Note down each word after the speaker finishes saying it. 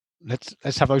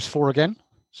Let's have those four again.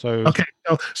 So okay,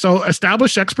 so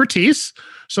establish expertise.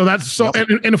 So that's so, Yep.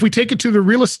 and if we take it to the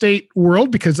real estate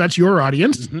world, because that's your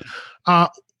audience,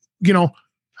 you know,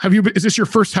 is this your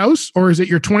first house, or is it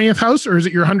your 20th house, or is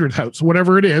it your 100th house?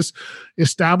 Whatever it is,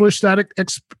 establish that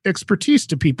expertise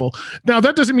to people. Now,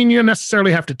 that doesn't mean you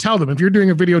necessarily have to tell them. If you're doing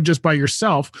a video just by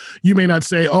yourself, you may not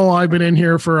say, oh, I've been in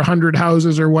here for 100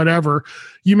 houses or whatever.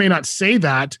 You may not say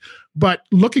that, but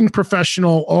looking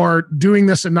professional or doing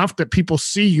this enough that people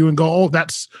see you and go, oh,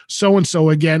 that's so-and-so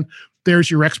again,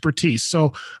 there's your expertise.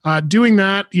 So doing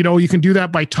that, you know, you can do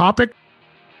that by topic.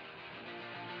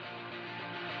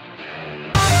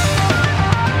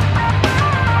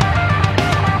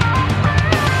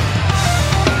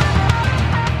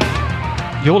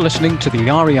 You're listening to the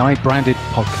REI Branded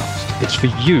Podcast. It's for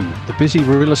you, the busy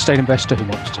real estate investor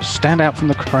who wants to stand out from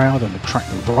the crowd and attract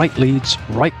the right leads,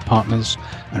 right partners,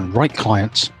 and right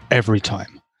clients every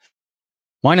time.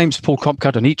 My name's Paul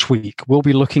Kopcut, and each week we'll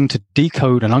be looking to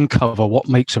decode and uncover what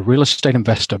makes a real estate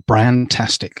investor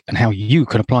brand-tastic and how you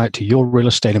can apply it to your real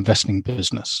estate investing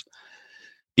business.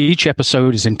 Each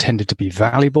episode is intended to be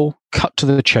valuable, cut to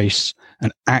the chase,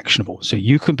 and actionable so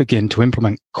you can begin to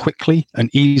implement quickly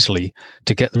and easily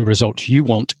to get the results you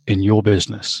want in your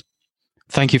business.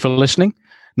 Thank you for listening.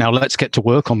 Now let's get to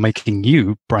work on making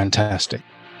you brandtastic.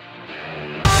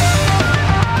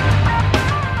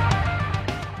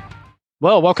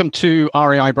 Well, welcome to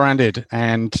REI Branded,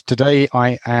 and today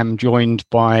I am joined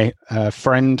by a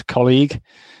friend, colleague,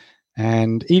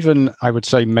 and even I would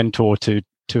say mentor to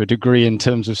a degree in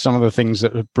terms of some of the things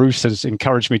that Bruce has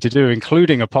encouraged me to do,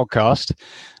 including a podcast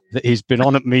that he's been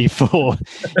on at me for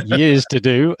years to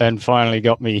do, and finally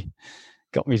got me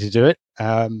to do it.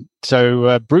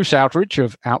 So Bruce Outridge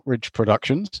of Outridge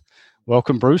Productions.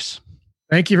 Welcome, Bruce.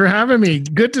 Thank you for having me.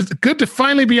 Good to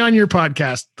finally be on your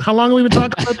podcast. How long have we been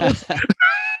talking about this?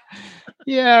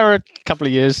 Yeah, a couple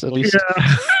of years at least.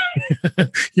 Yeah.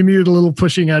 You needed a little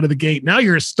pushing out of the gate. Now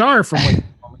you're a star from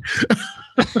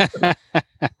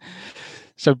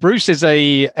So Bruce is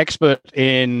a expert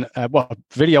in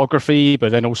videography,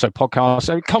 but then also podcasts.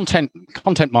 So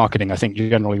content marketing, I think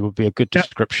generally would be a good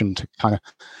description to kind of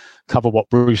cover what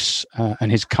Bruce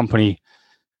and his company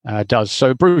does.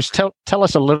 So Bruce, tell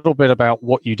us a little bit about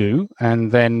what you do,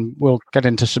 and then we'll get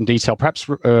into some detail, perhaps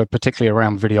particularly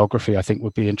around videography. I think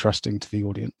would be interesting to the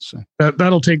audience. So.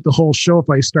 That'll take the whole show if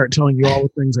I start telling you all the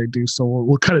things I do. So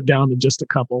we'll cut it down to just a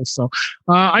couple. So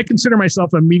I consider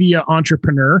myself a media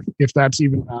entrepreneur, if that's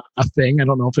even a thing. I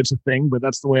don't know if it's a thing, but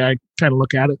that's the way I kind of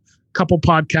look at it. Couple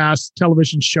podcasts,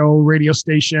 television show, radio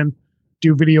station,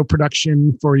 do video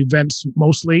production for events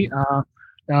mostly.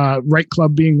 Right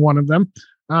Club being one of them.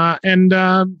 I'm an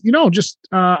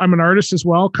artist as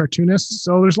well, cartoonist.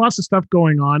 So there's lots of stuff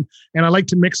going on, and I like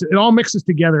to mix it. It all mixes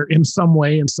together in some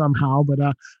way and somehow. But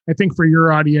I think for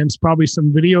your audience, probably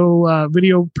some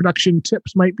video production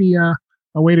tips might be a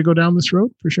way to go down this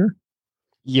road for sure.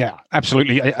 Yeah,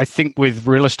 absolutely. I think with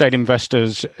real estate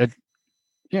investors,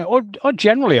 or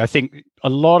generally, I think a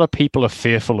lot of people are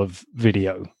fearful of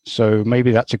video. So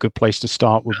maybe that's a good place to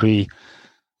start. Would be,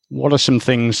 what are some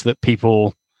things that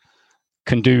people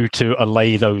can do to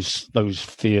allay those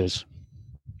fears?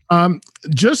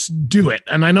 Just do it.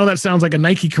 And I know that sounds like a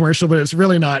Nike commercial, but it's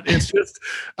really not. It's just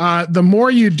the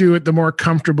more you do it, the more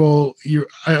comfortable you.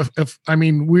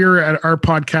 We're at our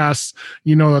podcasts.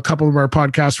 A couple of our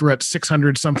podcasts were at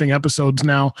 600 something episodes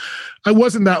now. I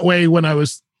wasn't that way when I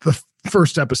was the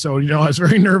first episode. I was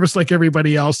very nervous, like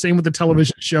everybody else. Same with the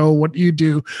television show. What do you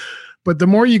do? But the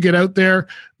more you get out there,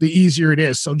 the easier it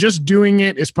is. So just doing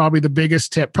it is probably the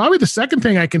biggest tip. Probably the second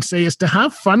thing I can say is to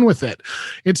have fun with it.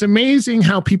 It's amazing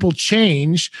how people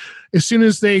change as soon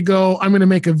as they go, I'm going to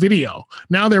make a video.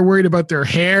 Now they're worried about their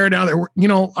hair. Now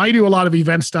I do a lot of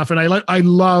event stuff, and I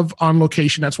love on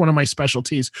location. That's one of my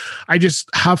specialties. I just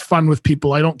have fun with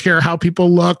people. I don't care how people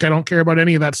look. I don't care about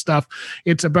any of that stuff.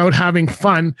 It's about having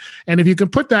fun. And if you can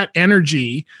put that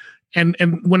energy, and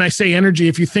when I say energy,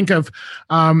 if you think of,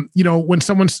 when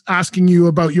someone's asking you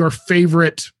about your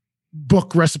favorite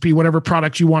book recipe, whatever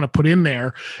product you want to put in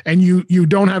there, and you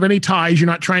don't have any ties, you're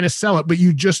not trying to sell it, but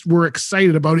you just were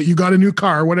excited about it. You got a new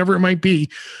car, whatever it might be.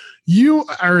 You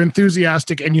are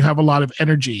enthusiastic and you have a lot of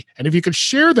energy. And if you could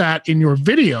share that in your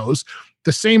videos,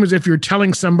 the same as if you're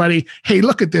telling somebody, hey,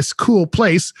 look at this cool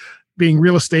place. Being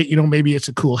real estate, maybe it's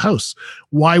a cool house.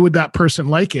 Why would that person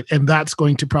like it? And that's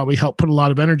going to probably help put a lot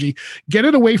of energy. Get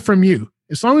it away from you.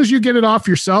 As long as you get it off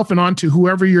yourself and onto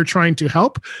whoever you're trying to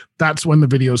help, that's when the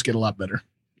videos get a lot better.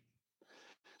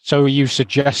 So are you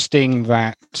suggesting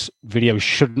that videos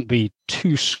shouldn't be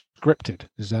too scripted?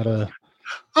 Is that a...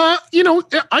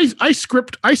 I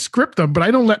script them, but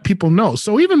I don't let people know.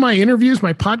 So even my interviews,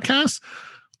 my podcasts,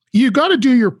 you got to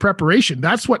do your preparation.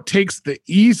 That's what takes the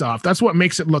ease off. That's what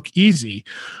makes it look easy.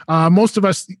 Most of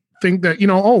us think that,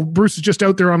 Bruce is just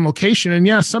out there on location. And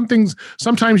yeah, sometimes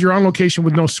you're on location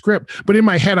with no script, but in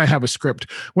my head, I have a script.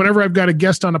 Whenever I've got a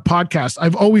guest on a podcast,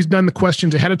 I've always done the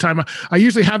questions ahead of time. I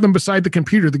usually have them beside the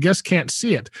computer. The guest can't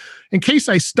see it in case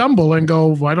I stumble and go,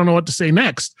 well, I don't know what to say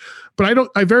next, but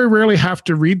I very rarely have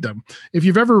to read them. If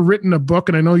you've ever written a book,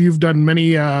 and I know you've done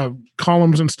many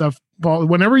columns and stuff, Paul,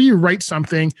 whenever you write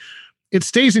something, it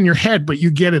stays in your head, but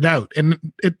you get it out and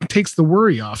it takes the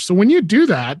worry off. So when you do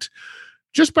that,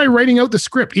 just by writing out the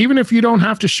script, even if you don't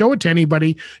have to show it to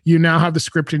anybody, you now have the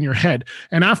script in your head.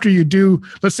 And after you do,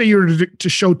 let's say you're to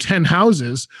show 10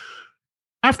 houses,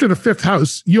 after the 5th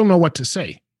house, you'll know what to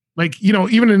say. Like,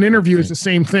 even an interview is the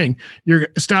same thing. You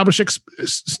establish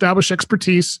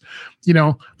expertise,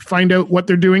 find out what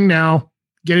they're doing now,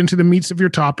 get into the meats of your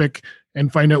topic,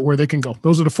 and find out where they can go.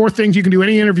 Those are the 4 things you can do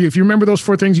any interview. If you remember those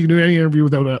 4 things, you can do any interview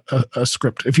without a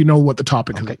script, if you know what the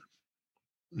topic is.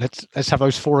 Let's have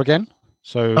those 4 again.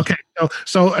 So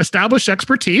establish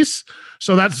expertise.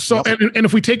 So that's so, yep. And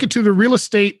if we take it to the real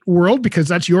estate world, because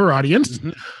that's your audience,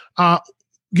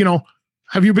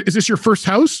 is this your first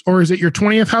house, or is it your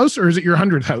 20th house, or is it your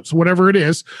 100th house? Whatever it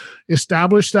is,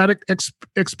 establish that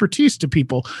expertise to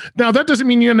people. Now, that doesn't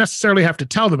mean you necessarily have to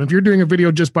tell them. If you're doing a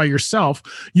video just by yourself,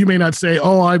 you may not say,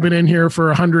 oh, I've been in here for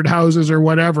 100 houses or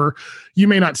whatever. You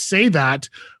may not say that,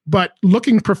 but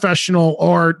looking professional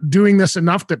or doing this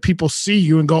enough that people see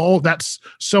you and go, oh, that's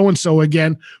so-and-so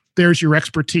again, there's your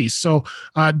expertise. So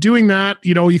doing that,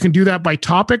 you can do that by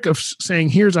topic of saying,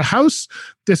 here's a house.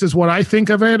 This is what I think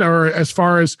of it. Or as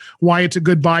far as why it's a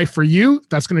good buy for you,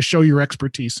 that's going to show your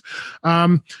expertise.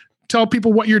 Tell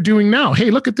people what you're doing now.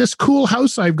 Hey, look at this cool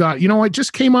house I've got. It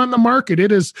just came on the market.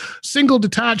 It is single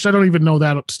detached. I don't even know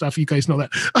that stuff. You guys know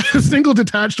that. Single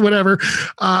detached, whatever.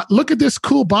 Look at this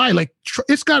cool buy. Like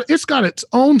it's got its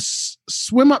own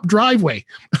swim up driveway.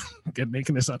 Get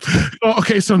making this up.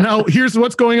 Okay, so now here's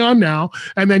what's going on now.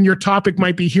 And then your topic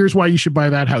might be, here's why you should buy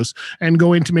that house, and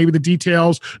go into maybe the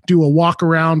details, do a walk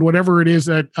around, whatever it is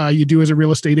that you do as a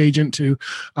real estate agent to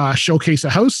showcase a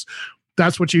house.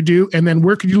 That's what you do. And then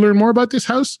where could you learn more about this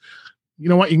house? You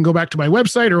know what? You can go back to my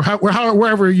website or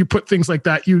wherever you put things like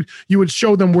that. You would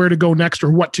show them where to go next or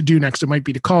what to do next. It might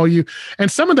be to call you. And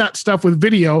some of that stuff with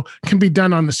video can be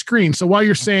done on the screen. So while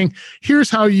you're saying, here's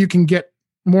how you can get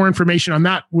more information on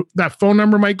that phone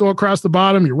number might go across the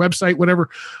bottom, your website,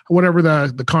 whatever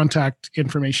the contact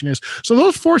information is. So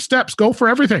those 4 steps go for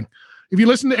everything. If you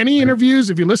listen to any interviews,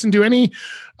 if you listen to any,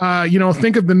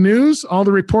 think of the news, all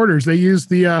the reporters, they use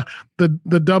the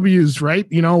W's, right?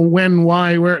 When,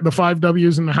 why, where, the 5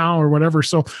 W's and the how or whatever.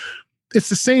 So it's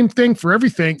the same thing for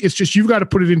everything. It's just, you've got to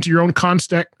put it into your own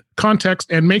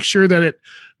context and make sure that it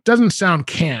doesn't sound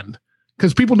canned,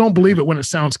 because people don't believe it when it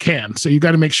sounds canned. So you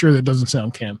got to make sure that it doesn't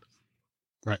sound canned.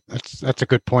 Right. That's a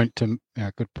good point.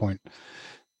 Good point.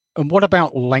 And what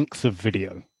about length of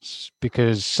video?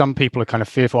 Because some people are kind of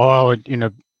fearful. I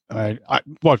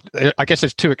guess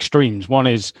there's 2 extremes. One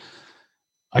is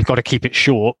I've got to keep it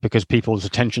short because people's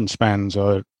attention spans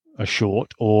are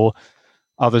short, or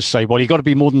others say, well, you've got to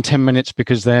be more than 10 minutes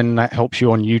because then that helps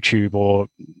you on YouTube or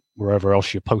wherever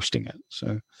else you're posting it.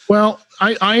 So, well,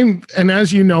 I'm, and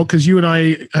as you know, because you and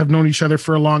I have known each other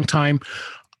for a long time,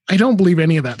 I don't believe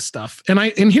any of that stuff. And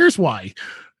here's why.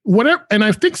 Whatever, and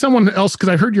I think someone else, because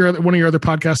I heard one of your other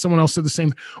podcasts, someone else said the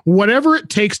same. Whatever it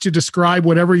takes to describe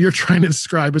whatever you're trying to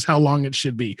describe is how long it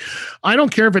should be. I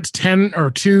don't care if it's 10 or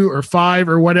 2 or 5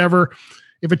 or whatever.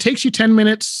 If it takes you 10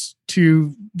 minutes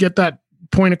to get that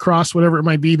point across, whatever it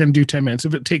might be, then do 10 minutes.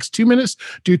 If it takes 2 minutes,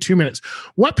 do 2 minutes.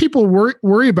 What people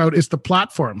worry about is the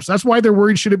platforms. That's why they're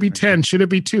worried. Should it be 10? Should it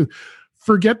be 2?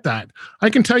 Forget that.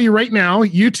 I can tell you right now,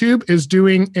 YouTube is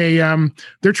doing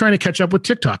they're trying to catch up with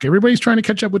TikTok. Everybody's trying to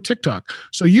catch up with TikTok.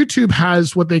 So YouTube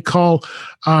has what they call,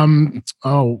 I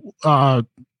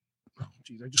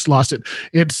just lost it.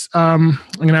 It's, I'm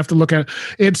going to have to look at it.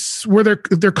 It's where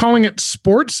they're calling it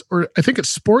sports, or I think it's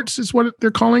sports is what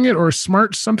they're calling it, or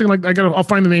smart, something like that. I'll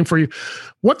find the name for you.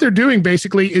 What they're doing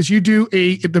basically is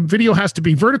the video has to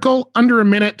be vertical, under a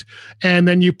minute, and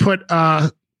then you put,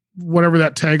 whatever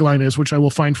that tagline is, which I will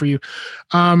find for you.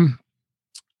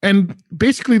 And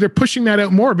basically they're pushing that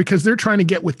out more because they're trying to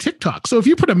get with TikTok. So if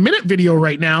you put a minute video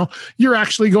right now, you're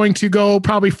actually going to go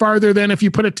probably farther than if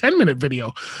you put a 10-minute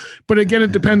video. But again,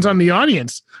 it depends on the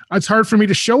audience. It's hard for me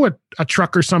to show a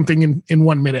truck or something in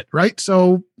 1 minute, right?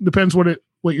 So depends what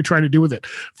you're trying to do with it.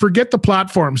 Forget the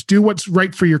platforms. Do what's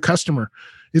right for your customer.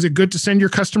 Is it good to send your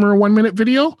customer a 1 minute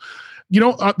video?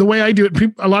 the way I do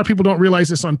it, a lot of people don't realize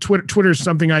this on Twitter. Twitter is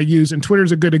something I use, and Twitter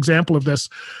is a good example of this.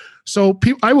 So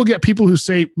I will get people who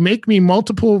say, make me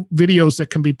multiple videos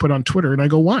that can be put on Twitter. And I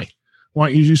go, why? Why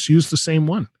don't you just use the same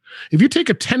one? If you take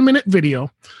a 10-minute video,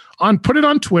 put it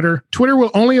on Twitter, Twitter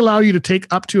will only allow you to take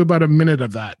up to about a minute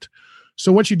of that.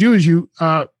 So what you do is you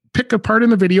pick a part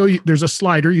in the video. There's a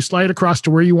slider. You slide across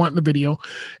to where you want in the video,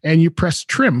 and you press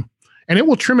trim. And it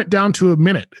will trim it down to a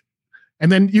minute.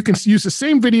 And then you can use the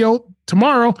same video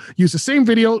tomorrow, use the same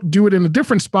video, do it in a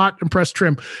different spot and press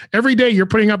trim. Every day you're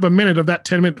putting up a minute of that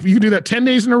 10-minute. You can do that 10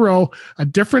 days in a row, a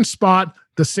different spot,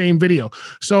 the same video.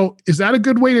 So is that a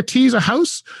good way to tease a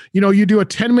house? You do a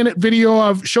 10-minute video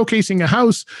of showcasing a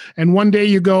house, and one day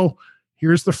you go,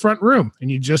 here's the front room,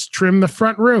 and you just trim the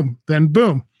front room. Then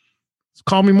boom.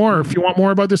 Call me more. If you want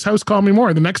more about this house, call me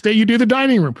more. The next day you do the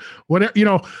dining room. Whatever,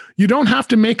 you don't have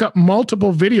to make up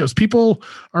multiple videos. People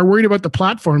are worried about the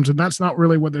platforms, and that's not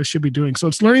really what they should be doing. So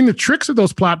it's learning the tricks of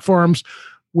those platforms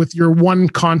with your one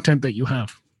content that you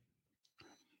have.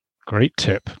 Great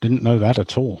tip. Didn't know that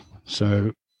at all.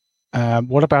 So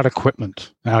what about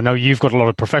equipment? Now, I know you've got a lot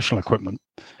of professional equipment,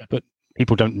 but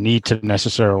people don't need to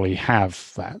necessarily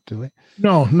have that, do they?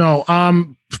 No.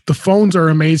 The phones are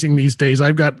amazing these days.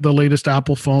 I've got the latest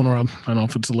Apple phone, or I don't know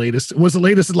if it's the latest. It was the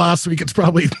latest last week. It's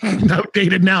probably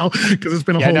outdated now because it's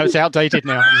been a whole. No, it's outdated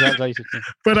now.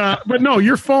 But no,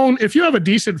 your phone. If you have a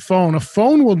decent phone, a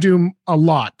phone will do a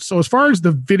lot. So as far as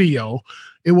the video,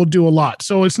 it will do a lot.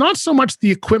 So it's not so much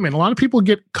the equipment. A lot of people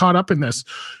get caught up in this.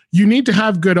 You need to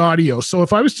have good audio. So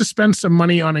if I was to spend some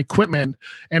money on equipment,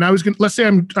 and I was going, let's say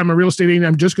I'm a real estate agent,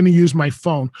 I'm just going to use my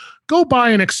phone. Go buy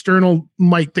an external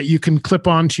mic that you can clip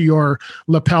onto your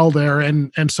lapel there,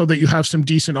 and so that you have some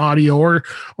decent audio, or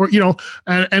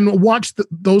and watch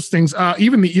those things.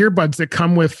 Even the earbuds that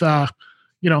come with. The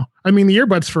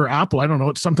earbuds for Apple, I don't know,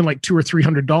 it's something like $200 or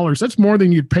 $300. That's more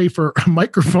than you'd pay for a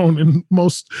microphone in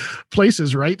most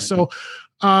places, right? So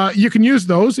you can use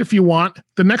those if you want.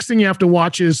 The next thing you have to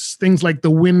watch is things like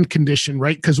the wind condition,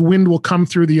 right? Because wind will come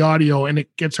through the audio and it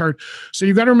gets hard. So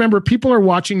you got to remember, people are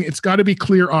watching. It's got to be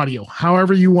clear audio.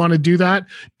 However you want to do that,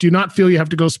 do not feel you have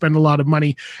to go spend a lot of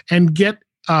money, and get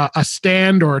a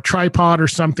stand or a tripod or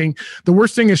something. The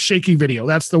worst thing is shaky video.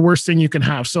 That's the worst thing you can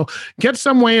have. So get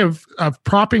some way of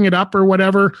propping it up or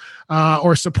whatever,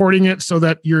 or supporting it so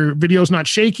that your video is not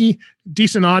shaky,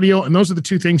 decent audio. And those are the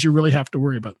two things you really have to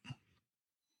worry about.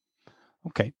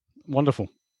 Okay, wonderful.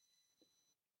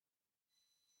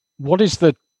 What is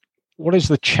the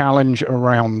challenge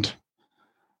around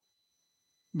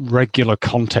regular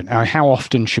content? How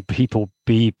often should people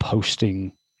be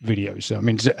posting videos? I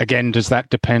mean, again, does that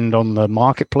depend on the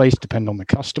marketplace, depend on the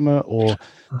customer or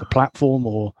the platform?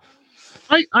 Or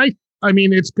I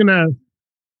mean, it's gonna,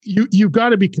 you've got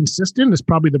to be consistent. Is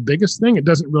probably the biggest thing. It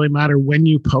doesn't really matter when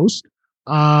you post.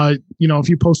 If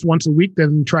you post once a week,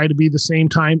 then try to be the same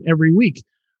time every week.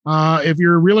 If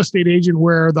you're a real estate agent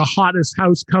where the hottest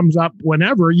house comes up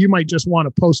whenever, you might just want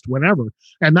to post whenever,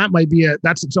 and that might be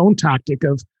that's its own tactic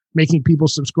of making people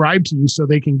subscribe to you so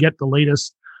they can get the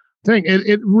latest thing.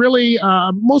 It really,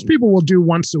 most people will do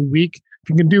once a week. If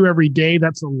you can do every day,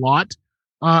 that's a lot.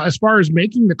 As far as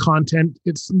making the content,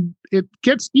 it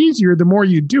gets easier the more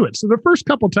you do it. So the first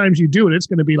couple times you do it, it's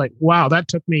going to be like, wow, that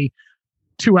took me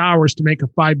 2 hours to make a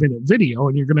 5-minute video.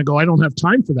 And you're going to go, I don't have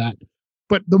time for that.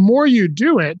 But the more you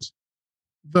do it,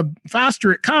 the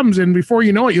faster it comes. And before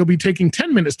you know it, you'll be taking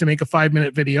 10 minutes to make a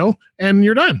 5-minute video and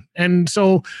you're done. And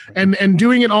so, and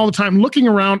doing it all the time, looking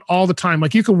around all the time.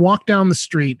 Like you can walk down the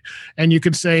street and you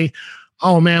could say,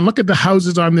 oh man, look at the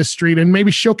houses on this street, and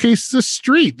maybe showcase the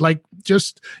street. Like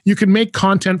you can make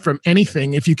content from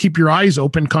anything. If you keep your eyes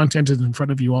open, content is in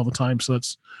front of you all the time. So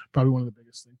that's probably one of the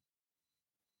biggest things.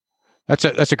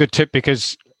 That's a good tip,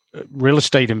 because real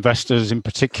estate investors in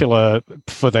particular,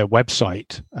 for their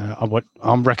website, what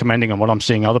I'm recommending and what I'm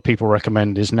seeing other people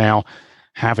recommend is now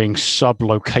having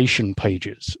sub-location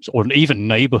pages or even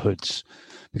neighborhoods,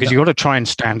 because you've got to try and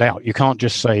stand out. You can't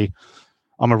just say,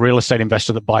 I'm a real estate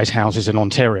investor that buys houses in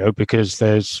Ontario, because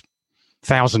there's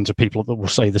thousands of people that will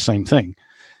say the same thing.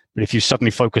 But if you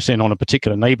suddenly focus in on a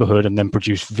particular neighborhood and then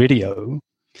produce video,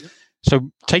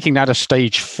 so taking that a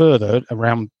stage further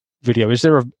around video, is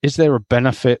there a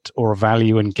benefit or a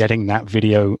value in getting that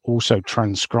video also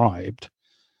transcribed?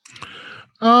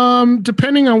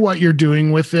 Depending on what you're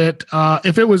doing with it.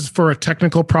 If it was for a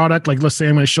technical product, like let's say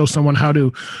I'm going to show someone how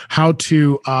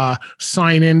to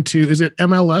sign into, is it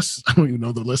MLS? I don't even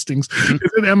know the listings. Is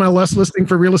it MLS listing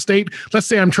for real estate? Let's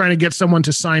say I'm trying to get someone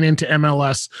to sign into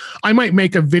MLS. I might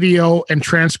make a video and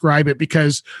transcribe it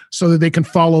so that they can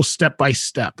follow step by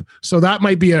step. So that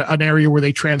might be an area where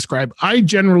they transcribe. I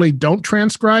generally don't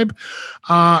transcribe,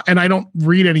 and I don't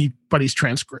read anybody's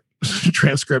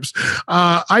transcripts.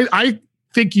 I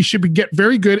think you should get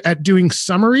very good at doing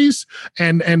summaries,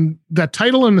 and the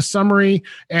title and the summary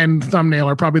and thumbnail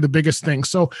are probably the biggest thing.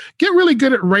 So get really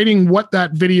good at writing what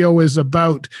that video is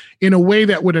about in a way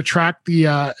that would attract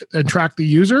the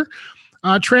user.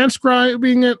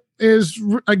 Transcribing it is,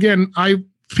 again,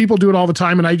 people do it all the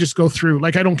time, and I just go through.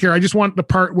 Like, I don't care. I just want the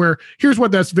part where here's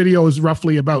what this video is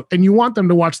roughly about, and you want them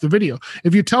to watch the video.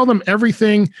 If you tell them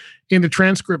everything in the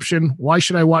transcription, why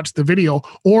should I watch the video?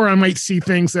 Or I might see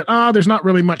things that, there's not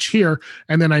really much here,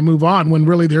 and then I move on when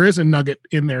really there is a nugget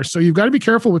in there. So you've got to be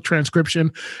careful with transcription.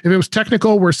 If it was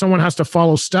technical where someone has to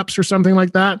follow steps or something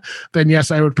like that, then yes,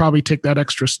 I would probably take that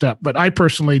extra step. But I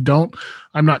personally don't.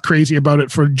 I'm not crazy about it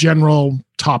for general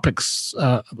topics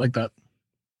like that.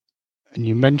 And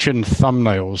you mentioned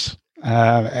thumbnails.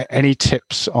 Any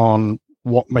tips on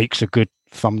what makes a good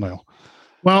thumbnail?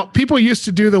 Well, people used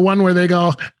to do the one where they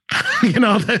go, and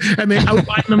they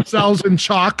outline themselves in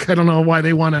chalk. I don't know why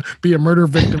they want to be a murder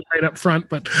victim right up front,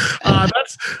 but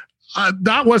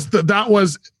that was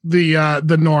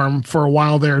the norm for a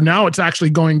while there. Now it's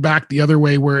actually going back the other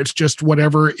way, where it's just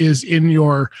whatever is in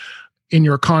your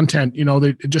content,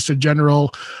 just a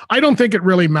general. I don't think it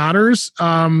really matters.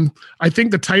 I think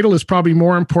the title is probably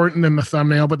more important than the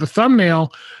thumbnail, but the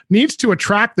thumbnail needs to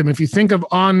attract them. If you think of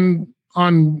on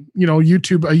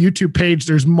YouTube, a YouTube page,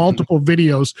 there's multiple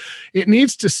videos. It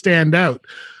needs to stand out.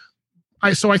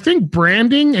 So I think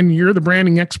branding, and you're the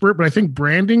branding expert, but I think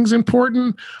branding's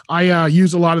important. I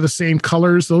use a lot of the same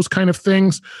colors, those kind of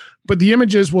things, but the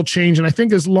images will change. And I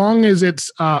think as long as it's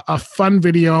a fun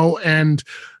video and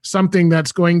something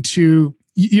that's going to,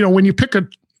 when you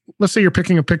let's say you're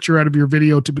picking a picture out of your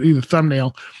video to be the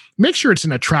thumbnail, make sure it's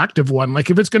an attractive one. Like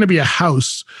if it's going to be a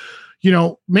house,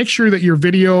 make sure that your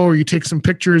video, or you take some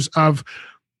pictures of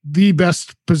the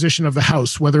best position of the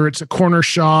house, whether it's a corner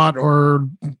shot or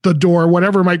the door,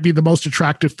 whatever might be the most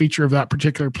attractive feature of that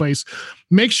particular place.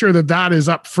 Make sure that that is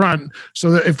up front, so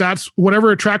that if that's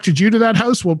whatever attracted you to that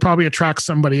house will probably attract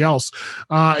somebody else.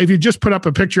 If you just put up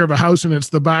a picture of a house and it's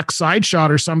the back side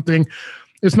shot or something,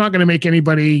 it's not going to make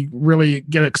anybody really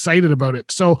get excited about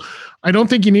it. So I don't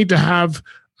think you need to have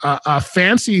a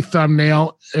fancy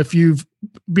thumbnail. If you've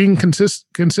been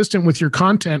consistent with your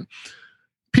content,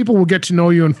 people will get to know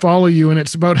you and follow you, and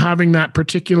it's about having that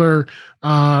particular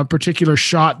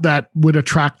shot that would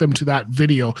attract them to that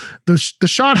video. The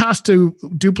shot has to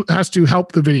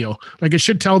help the video. Like, it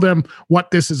should tell them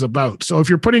what this is about. So if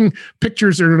you're putting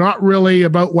pictures that are not really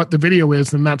about what the video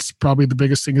is, then that's probably the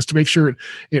biggest thing, is to make sure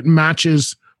it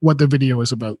matches what the video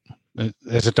is about.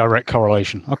 There's a direct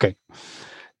correlation. Okay.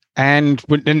 And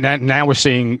now we're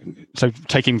seeing, so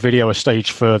taking video a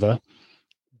stage further,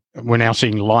 we're now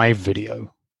seeing live video.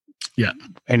 Yeah.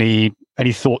 Any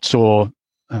thoughts or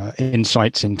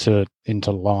insights into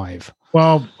live?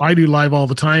 Well, I do live all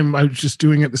the time. I was just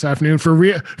doing it this afternoon for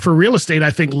real estate.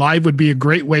 I think live would be a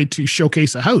great way to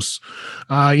showcase a house.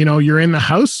 You're in the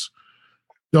house,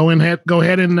 go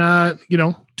ahead and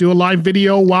do a live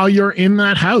video while you're in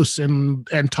that house and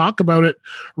talk about it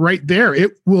right there.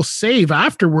 It will save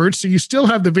afterwards, so you still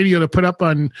have the video to put up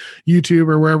on YouTube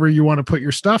or wherever you want to put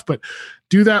your stuff, but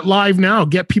do that live now.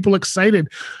 Get people excited.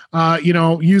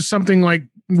 Use something like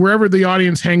wherever the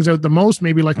audience hangs out the most,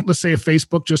 maybe like, let's say a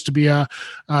Facebook, just to be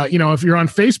if you're on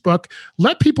Facebook,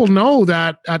 let people know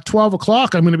that at 12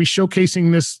 o'clock, I'm going to be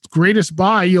showcasing this greatest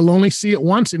buy. You'll only see it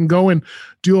once, and go and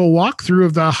do a walkthrough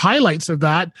of the highlights of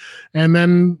that. And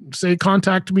then say,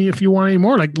 contact me if you want any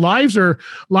more. Like, lives are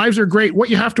great. What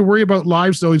you have to worry about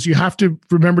lives, though, is you have to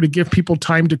remember to give people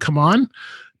time to come on,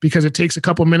 because it takes a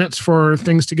couple minutes for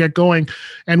things to get going.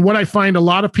 And what I find a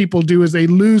lot of people do is they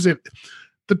lose it.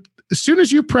 As soon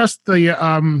as you press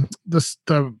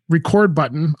the record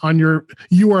button on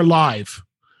you are live.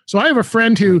 So I have a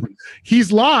friend who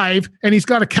he's live and he's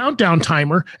got a countdown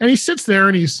timer, and he sits there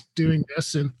and he's doing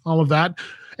this and all of that.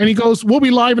 And he goes, "We'll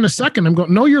be live in a second." I'm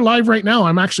going, "No, you're live right now.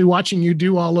 I'm actually watching you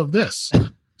do all of this."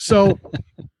 So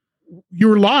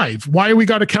you're live. Why have we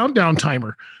got a countdown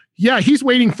timer? Yeah, he's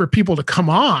waiting for people to come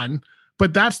on,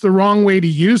 but that's the wrong way to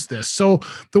use this. So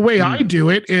the way I do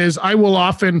it is I will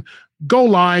often go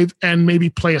live and maybe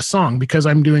play a song, because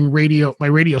I'm doing my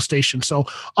radio station. So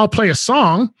I'll play a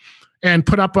song, and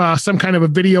put up some kind of a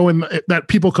video that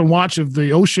people can watch of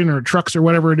the ocean or trucks or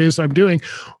whatever it is I'm doing,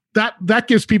 that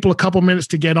gives people a couple minutes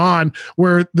to get on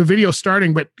where the video's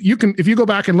starting. But if you go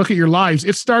back and look at your lives,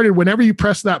 it started whenever you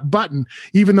press that button,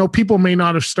 even though people may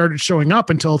not have started showing up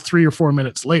until 3 or 4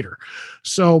 minutes later.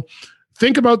 So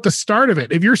think about the start of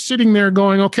it. If you're sitting there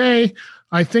going, okay,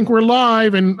 I think we're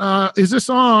live, and is this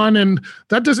on? And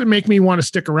that doesn't make me want to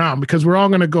stick around, because we're all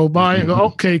going to go by and go,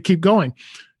 okay, keep going.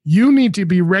 You need to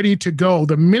be ready to go.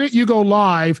 The minute you go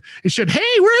live, it should,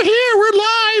 hey, we're here, we're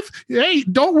live. Hey,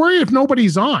 don't worry if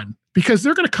nobody's on, because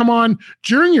they're going to come on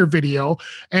during your video.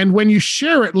 And when you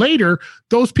share it later,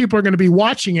 those people are going to be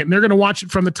watching it, and they're going to watch it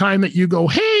from the time that you go,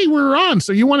 hey, we're on.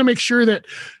 So you want to make sure that,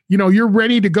 you're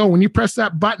ready to go. When you press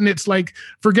that button, it's like,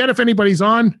 forget if anybody's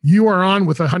on, you are on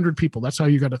with 100 people. That's how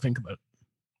you got to think about it.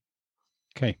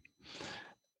 Okay.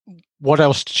 What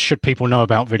else should people know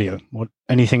about video?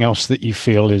 Anything else that you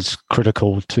feel is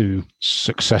critical to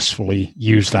successfully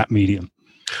use that medium?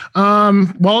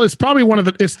 Well, it's probably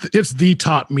it's the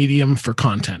top medium for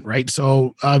content, right?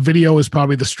 So video is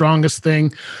probably the strongest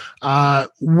thing.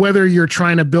 Whether you're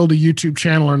trying to build a YouTube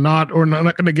channel or not, or I'm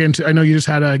not going to get into, I know you just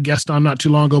had a guest on not too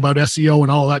long ago about SEO and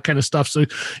all that kind of stuff. So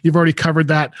you've already covered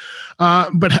that.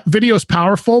 But video is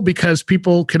powerful because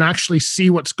people can actually see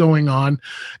what's going on.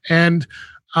 And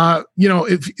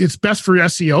if it's best for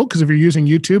SEO, because if you're using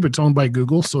YouTube, it's owned by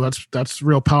Google. So that's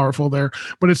real powerful there,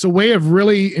 but it's a way of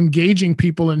really engaging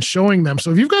people and showing them.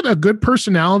 So if you've got a good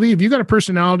personality, if you've got a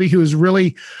personality who is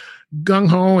really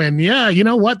gung-ho and yeah, you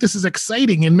know what, this is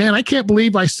exciting. And man, I can't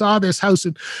believe I saw this house.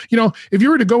 And, if you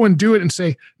were to go and do it and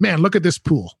say, man, look at this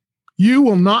pool, you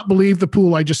will not believe the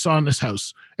pool I just saw in this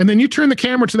house. And then you turn the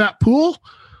camera to that pool,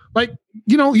 like,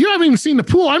 you haven't even seen the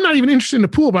pool. I'm not even interested in the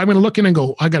pool, but I'm going to look in and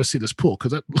go, I got to see this pool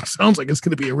because that sounds like it's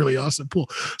going to be a really awesome pool.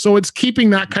 So it's keeping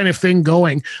that kind of thing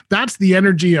going. That's the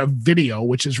energy of video,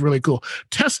 which is really cool.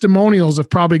 Testimonials have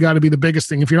probably got to be the biggest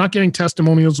thing. If you're not getting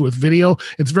testimonials with video,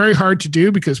 it's very hard to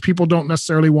do because people don't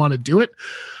necessarily want to do it.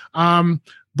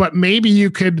 But maybe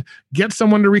you could get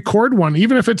someone to record one,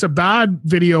 even if it's a bad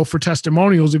video for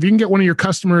testimonials. If you can get one of your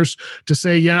customers to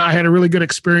say, yeah, I had a really good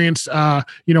experience,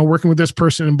 working with this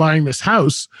person and buying this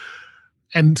house,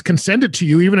 and can send it to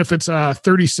you, even if it's a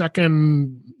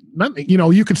 30-second,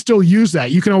 you can still use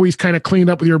that. You can always kind of clean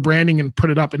up with your branding and put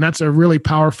it up. And that's a really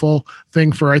powerful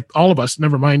thing for all of us,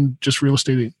 never mind just real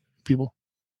estate people.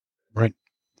 Right.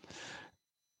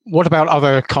 What about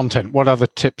other content? What other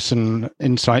tips and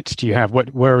insights do you have?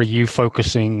 Where are you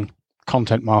focusing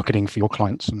content marketing for your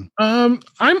clients? I'm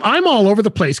all over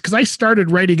the place because I started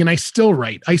writing and I still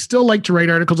write. I still like to write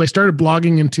articles. I started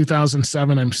blogging in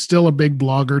 2007. I'm still a big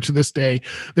blogger to this day.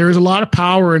 There is a lot of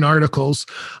power in articles.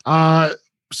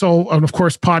 So, and of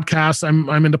course, podcasts.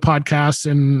 I'm into podcasts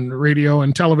and radio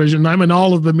and television. I'm in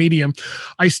all of the medium.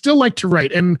 I still like to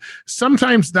write, and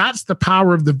sometimes that's the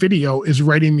power of the video, is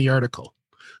writing the article.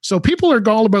 So people are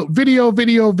all about video,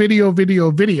 video, video,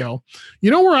 video, video.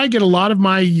 Where I get a lot of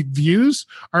my views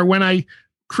are when I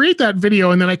create that video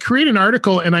and then I create an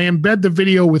article and I embed the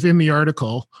video within the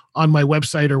article on my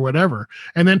website or whatever.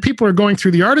 And then people are going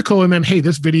through the article and then, hey,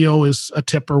 this video is a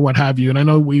tip or what have you. And I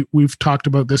know we've talked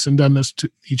about this and done this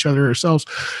to each other ourselves.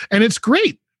 And it's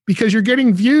great, because you're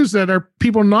getting views that are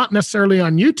people not necessarily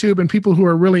on YouTube and people who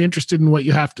are really interested in what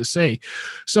you have to say.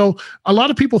 So a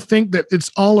lot of people think that it's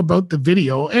all about the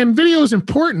video, and video is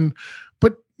important,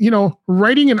 but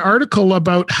writing an article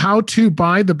about how to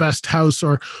buy the best house,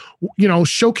 or,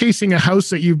 showcasing a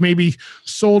house that you've maybe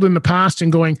sold in the past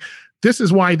and going, this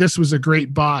is why this was a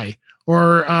great buy.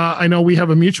 Or I know we have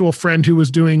a mutual friend who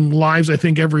was doing lives, I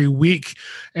think, every week.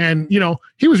 And,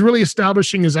 he was really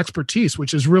establishing his expertise,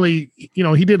 which is really,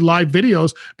 he did live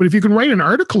videos. But if you can write an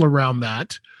article around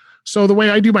that. So the way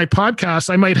I do my podcasts,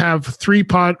 I might have 3 or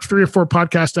 4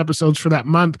 podcast episodes for that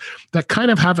month that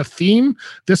kind of have a theme.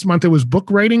 This month it was book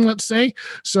writing, let's say.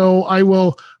 So I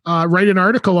will write an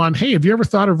article on, hey, have you ever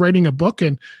thought of writing a book?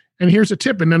 And here's a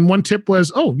tip. And then one tip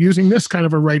was, using this kind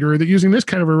of a writer, or using this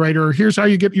kind of a writer, or here's how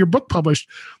you get your book published.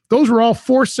 Those were all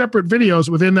 4 separate videos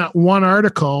within that one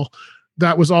article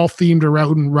that was all themed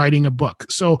around writing a book.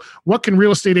 So what can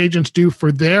real estate agents do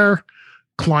for their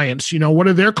clients? What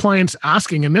are their clients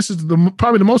asking? And this is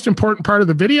probably the most important part of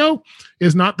the video,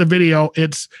 is not the video.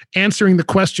 It's answering the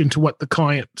question to what the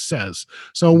client says.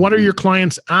 So what are your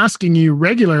clients asking you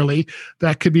regularly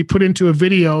that could be put into a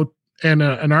video and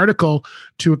an article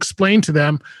to explain to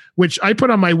them, which I put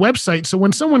on my website. So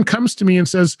when someone comes to me and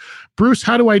says, Bruce,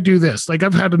 how do I do this? Like,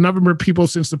 I've had a number of people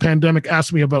since the pandemic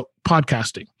ask me about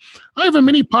podcasting. I have a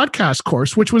mini podcast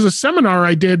course, which was a seminar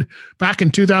I did back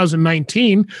in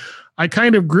 2019. I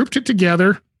kind of grouped it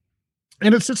together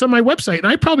and it sits on my website. And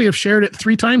I probably have shared it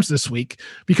 3 times this week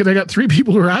because I got 3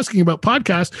 people who are asking about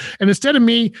podcasts. And instead of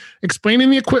me explaining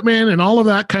the equipment and all of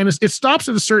that kind of, it stops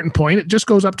at a certain point. It just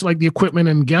goes up to like the equipment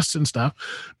and guests and stuff.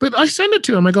 But I send it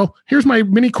to them. I go, here's my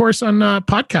mini course on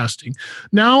podcasting.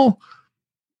 Now,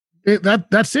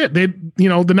 that's it. They,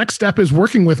 the next step is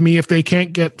working with me if they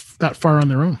can't get that far on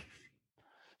their own.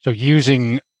 So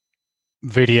using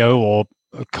video or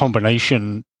a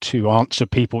combination to answer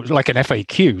people, like an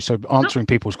FAQ, so answering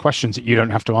people's questions that you don't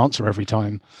have to answer every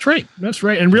time. That's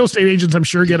right. And real estate agents, I'm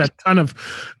sure, get a ton of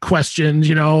questions,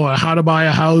 how to buy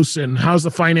a house and how's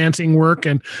the financing work.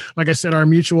 And like I said, our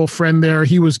mutual friend there,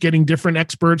 he was getting different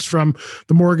experts from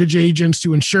the mortgage agents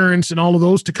to insurance and all of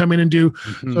those to come in and do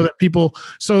so that people,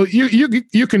 so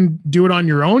you can do it on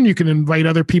your own. You can invite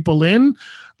other people in.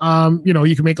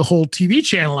 You can make a whole TV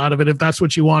channel out of it if that's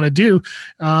what you want to do.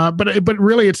 But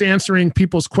really it's answering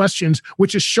people's questions,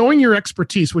 which is showing your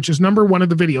expertise, which is number 1 of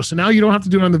the video. So now you don't have to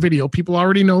do it on the video. People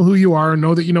already know who you are and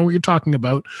know that you know what you're talking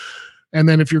about. And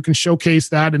then if you can showcase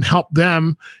that and help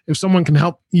them, if someone can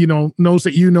help, knows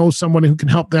that someone who can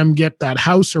help them get that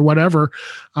house or whatever,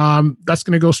 that's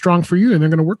going to go strong for you and they're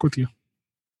going to work with you.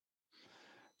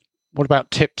 What about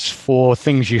tips for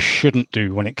things you shouldn't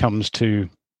do when it comes to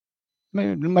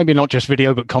maybe not just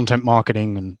video, but content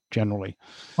marketing and generally?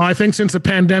 Well, I think since the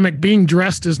pandemic, being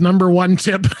dressed is number 1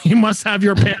 tip. You must have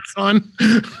your pants on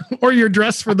or your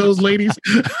dress for those ladies.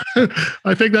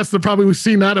 I think that's probably we've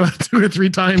seen that about 2 or 3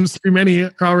 times, too many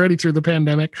already through the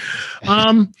pandemic.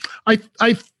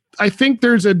 I think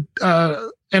there's and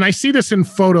I see this in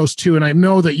photos too, and I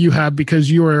know that you have because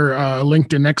you are a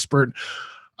LinkedIn expert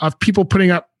of people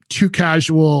putting up too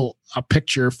casual a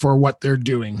picture for what they're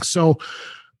doing. So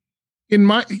in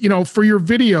my, for your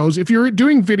videos, if you're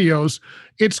doing videos,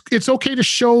 it's okay to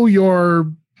show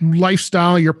your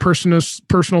lifestyle, your personal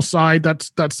side.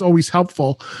 That's always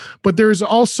helpful, but there's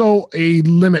also a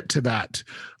limit to that.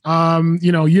 I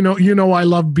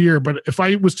love beer, but if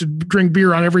I was to drink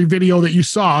beer on every video that you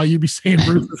saw, you'd be saying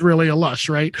Bruce is really a lush,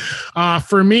 right?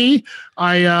 For me,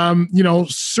 I,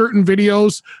 certain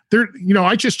videos there,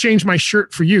 I just changed my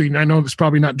shirt for you. And I know it's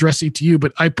probably not dressy to you,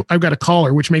 but I've got a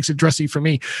collar, which makes it dressy for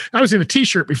me. I was in a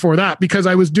t-shirt before that because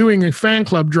I was doing a fan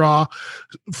club draw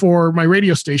for my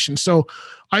radio station. So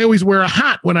I always wear a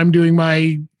hat when I'm doing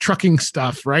my trucking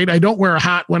stuff, right? I don't wear a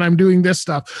hat when I'm doing this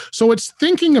stuff. So it's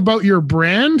thinking about your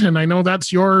brand. And I know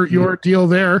that's your deal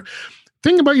there.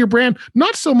 Think about your brand,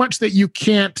 not so much that you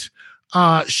can't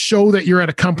show that you're at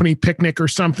a company picnic or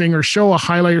something, or show a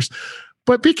highlight,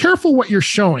 but be careful what you're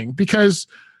showing, because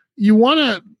you want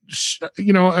to,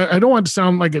 I don't want to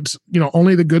sound like it's,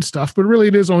 only the good stuff, but really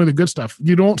it is only the good stuff.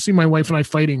 You don't see my wife and I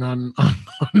fighting on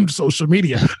social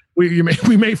media.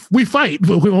 We fight,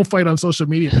 but we won't fight on social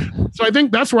media. So I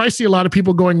think that's where I see a lot of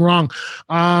people going wrong.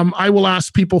 I will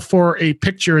ask people for a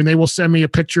picture and they will send me a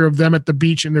picture of them at the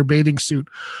beach in their bathing suit.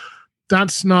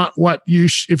 That's not what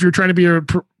if you're trying to be a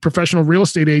professional real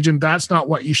estate agent, that's not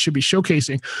what you should be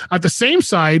showcasing. At the same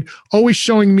side, always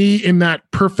showing me in that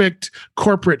perfect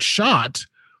corporate shot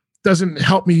doesn't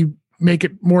help me make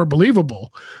it more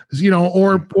believable,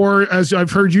 or as I've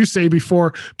heard you say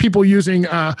before, people using,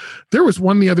 there was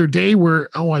one the other day where,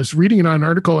 I was reading it on an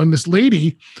article and this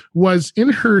lady was in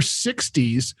her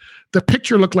 60s. The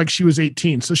picture looked like she was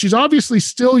 18. So she's obviously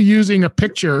still using a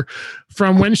picture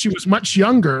from when she was much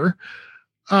younger,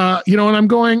 and I'm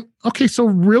going, okay, so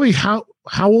really how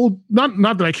old, not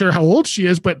that I care how old she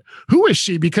is, but who is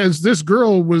she? Because this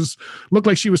girl looked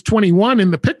like she was 21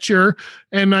 in the picture.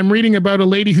 And I'm reading about a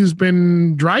lady who's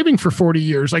been driving for 40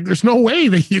 years. Like there's no way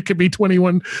that you could be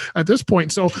 21 at this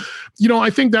point. So, I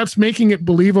think that's making it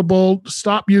believable.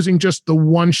 Stop using just the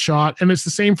one shot. And it's the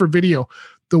same for video.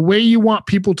 The way you want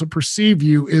people to perceive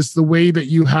you is the way that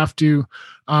you have to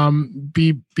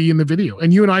be in the video.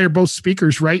 And you and I are both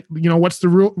speakers, right? What's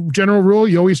the general rule?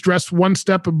 You always dress one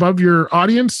step above your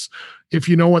audience, if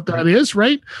you know what that is,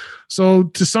 right? So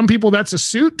to some people, that's a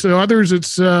suit. To others,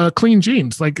 it's clean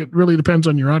jeans. Like it really depends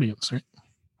on your audience, right?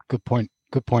 Good point.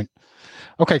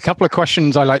 Okay, a couple of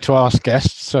questions I like to ask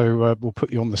guests. So we'll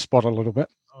put you on the spot a little bit.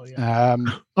 Oh, yeah.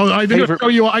 I got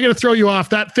to throw you off.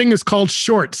 That thing is called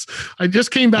shorts. I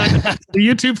just came back. The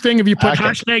YouTube thing, if you put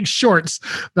hashtag shorts,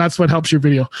 that's what helps your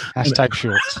video. Hashtag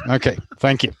shorts. Okay.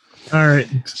 Thank you. All right.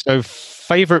 So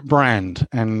favorite brand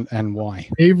and why?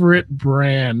 Favorite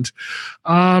brand.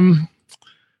 You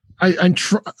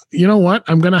know what?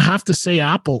 I'm going to have to say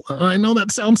Apple. I know that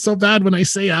sounds so bad when I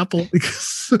say Apple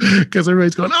because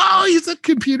everybody's going, oh, he's a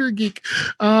computer geek.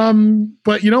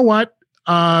 But you know what?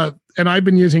 And I've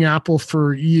been using Apple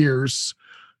for years,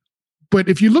 but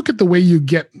if you look at the way you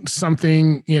get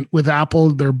something in with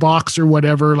Apple, their box or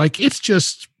whatever, like it's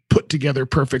just put together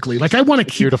perfectly. Like I want to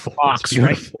keep the box,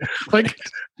 right? Like,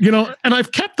 and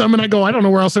I've kept them and I go, I don't know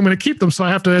where else I'm going to keep them. So I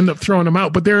have to end up throwing them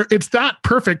out, but it's that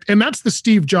perfect. And that's the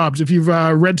Steve Jobs. If you've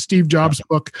read Steve Jobs'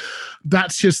 book,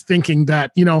 that's his thinking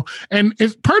that, and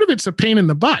part of it's a pain in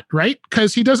the butt, right?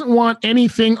 Because he doesn't want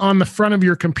anything on the front of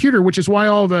your computer, which is why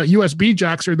all the USB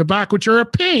jacks are at the back, which are a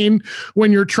pain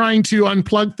when you're trying to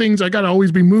unplug things. I got to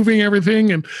always be moving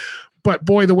everything. But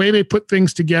boy, the way they put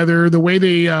things together, the way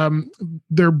they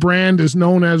their brand is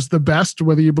known as the best,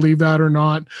 whether you believe that or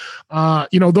not,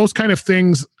 those kind of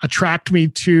things attract me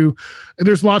to.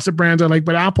 There's lots of brands I like,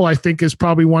 but Apple I think is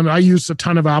probably one. I use a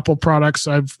ton of Apple products.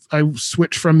 I've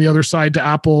switched from the other side to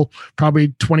Apple probably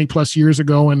 20 plus years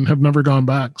ago and have never gone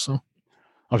back. So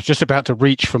I was just about to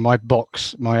reach for my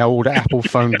box, my old Apple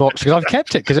phone box, because I've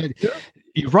kept it. Because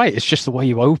you're right, it's just the way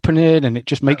you open it, and it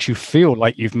just makes you feel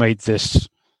like you've made this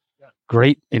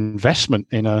great investment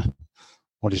in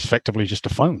what is effectively just a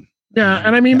phone. Yeah,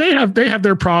 and I mean they have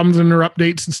their problems and their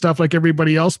updates and stuff like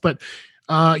everybody else, but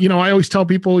I always tell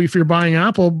people if you're buying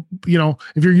Apple,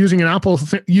 if you're using an Apple,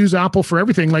 use Apple for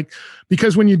everything. Like,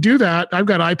 because when you do that, I've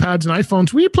got iPads and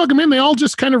iPhones. When you plug them in, they all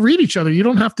just kind of read each other. You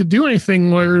don't have to do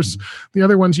anything. Whereas the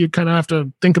other ones, you kind of have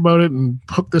to think about it and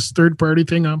hook this third-party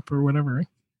thing up or whatever. Right?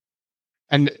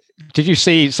 And did you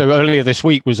see, so earlier this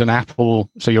week was an Apple,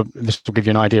 so this will give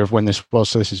you an idea of when this was,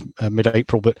 so this is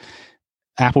mid-April, but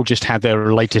Apple just had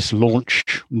their latest launch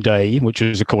day, which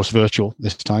is, of course, virtual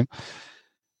this time.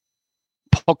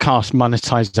 Podcast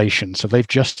monetization. So they've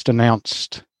just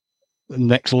announced the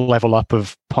next level up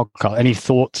of podcast. Any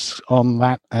thoughts on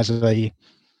that as a...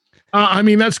 I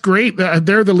mean, that's great.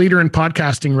 They're the leader in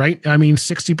podcasting, right? I mean,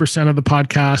 60% of the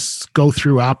podcasts go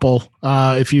through Apple.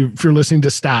 If you're listening to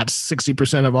stats,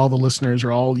 60% of all the listeners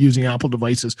are all using Apple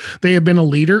devices. They have been a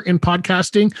leader in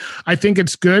podcasting. I think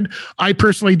it's good. I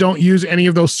personally don't use any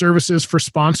of those services for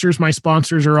sponsors. My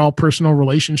sponsors are all personal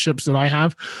relationships that I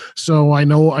have. So I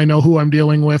know who I'm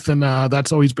dealing with, and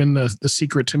that's always been the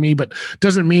secret to me, but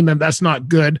doesn't mean that that's not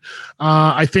good.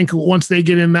 I think once they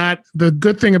get in that, the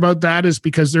good thing about that is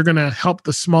because they're going to help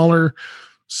the smaller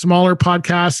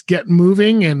podcasts get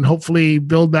moving and hopefully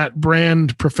build that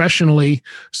brand professionally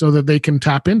so that they can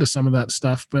tap into some of that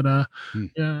stuff. But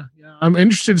yeah, I'm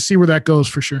interested to see where that goes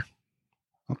for sure.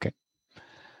 Okay.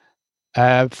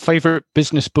 Favorite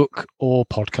business book or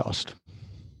podcast?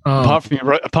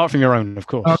 Apart from your own, of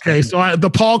course. Okay, so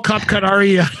the Paul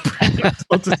Kapkadari, I'm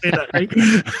supposed to say that,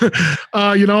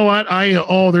 right? You know what?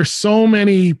 There's so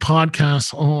many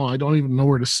podcasts. I don't even know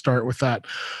where to start with that.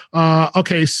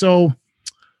 Okay, so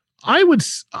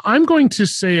I'm going to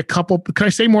say a couple. Can I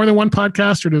say more than one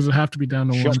podcast, or does it have to be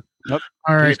down to one? Nope.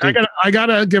 All right. I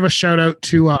gotta give a shout out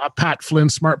to Pat Flynn,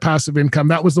 Smart Passive Income.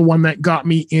 That was the one that got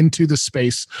me into the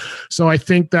space. So I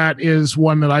think that is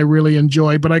one that I really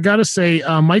enjoy. But I gotta say,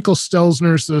 Michael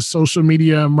Stelzner's The Social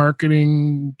Media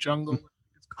Marketing Jungle.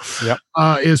 Yep.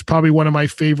 Is probably one of my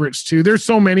favorites too. There's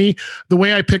so many. The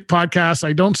way I pick podcasts,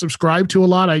 I don't subscribe to a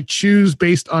lot. I choose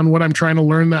based on what I'm trying to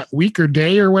learn that week or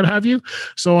day or what have you.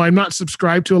 So I'm not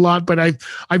subscribed to a lot, but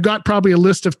I've got probably a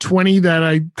list of 20 that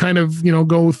I kind of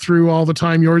go through all the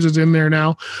time. Yours is in there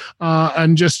now,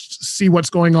 and just see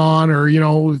what's going on, or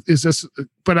is this?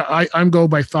 But I'm go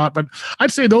by thought. But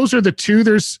I'd say those are the two.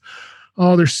 There's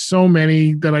so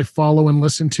many that I follow and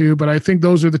listen to, but I think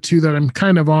those are the two that I'm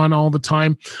kind of on all the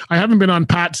time. I haven't been on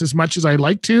Pat's as much as I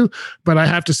like to, but I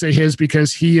have to say his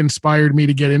because he inspired me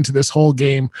to get into this whole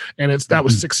game. And that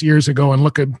was 6 years ago. And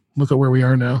look at where we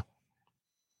are now.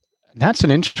 That's an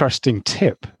interesting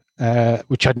tip,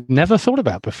 which I'd never thought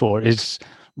about before, is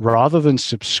rather than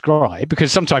subscribe, because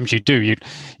sometimes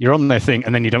you're on their thing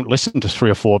and then you don't listen to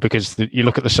 3 or 4 because you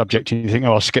look at the subject and you think,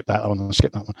 I'll skip that one, I'll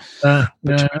skip that one.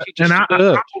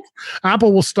 And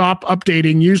Apple will stop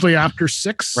updating usually after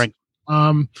 6. Right.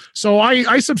 So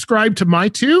I subscribe to my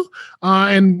 2,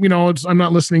 and I'm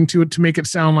not listening to it to make it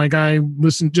sound like I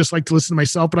just like to listen to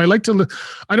myself, but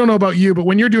I don't know about you, but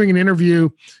when you're doing an interview,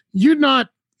 you're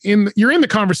in the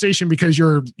conversation because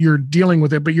you're dealing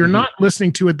with it, but you're not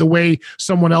listening to it the way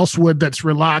someone else would that's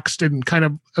relaxed and kind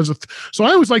of so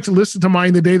I always like to listen to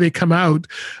mine the day they come out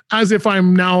as if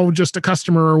I'm now just a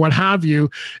customer or what have you,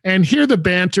 and hear the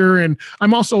banter. And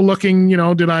I'm also looking,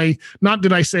 did I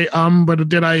say, but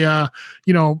did I,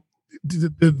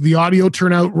 did the audio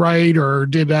turn out right, or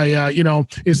did I,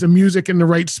 is the music in the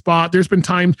right spot? There's been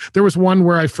times, there was one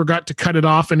where I forgot to cut it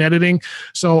off in editing.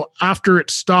 So after it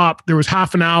stopped, there was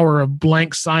half an hour of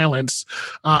blank silence.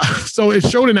 So it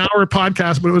showed an hour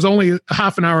podcast, but it was only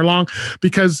half an hour long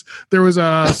because there was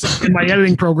in my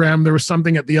editing program, there was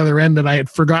something at the other end that I had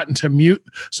forgotten to mute.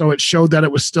 So it showed that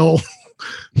it was still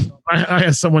I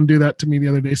had someone do that to me the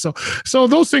other day. So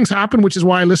those things happen, which is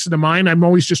why I listen to mine. I'm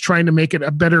always just trying to make it a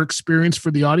better experience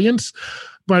for the audience.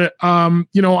 But,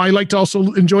 I like to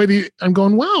also enjoy I'm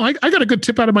going, wow, I got a good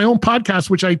tip out of my own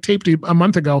podcast, which I taped a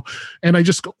month ago. And I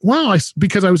just go, wow,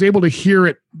 because I was able to hear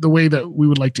it the way that we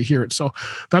would like to hear it. So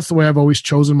that's the way I've always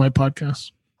chosen my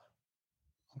podcast.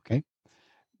 Okay.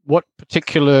 What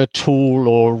particular tool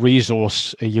or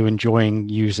resource are you enjoying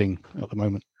using at the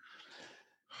moment?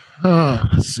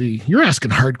 Let's see. You're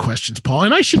asking hard questions, Paul,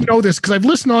 and I should know this because I've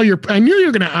listened to I knew you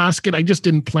were going to ask it. I just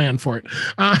didn't plan for it.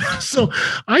 So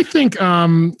I think,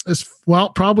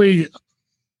 probably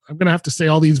I'm going to have to say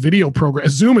all these video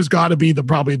programs. Zoom has got to be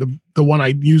probably the one I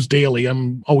use daily.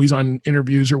 I'm always on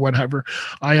interviews or whatever.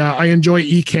 I enjoy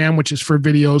Ecamm, which is for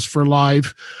videos for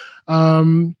live.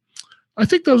 I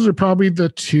think those are probably the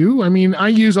two. I mean, I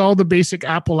use all the basic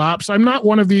Apple apps. I'm not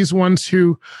one of these ones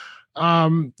who,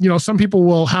 some people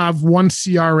will have one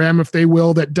CRM, if they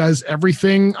will, that does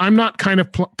everything. I'm not kind of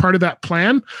part of that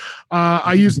plan.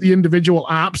 I use the individual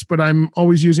apps, but I'm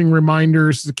always using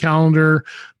reminders, the calendar.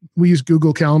 We use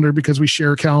Google Calendar because we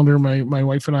share a calendar, my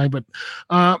wife and I. But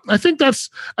I think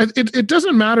it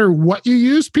doesn't matter what you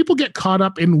use. People get caught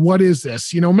up in what is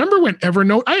this? Remember when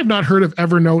Evernote? I have not heard of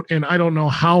Evernote in I don't know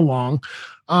how long.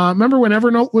 Remember when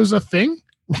Evernote was a thing?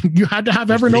 You had to have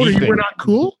Evernote or you were not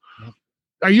cool.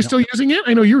 Are you still using it?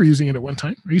 I know you were using it at one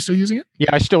time. Are you still using it? Yeah,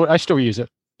 I still use it.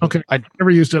 Okay, I never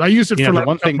used it. I used it for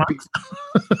one thing.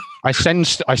 I send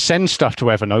stuff to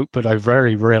Evernote, but I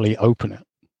very rarely open it.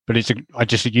 But I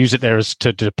just use it there as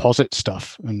to deposit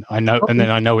stuff, and I know, and then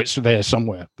I know it's there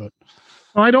somewhere. But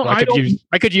I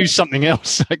could use something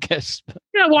else, I guess.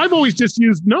 Yeah, well, I've always just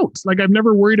used Notes. Like I've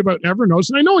never worried about Evernote,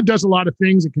 and I know it does a lot of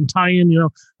things. It can tie in,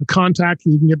 the contact.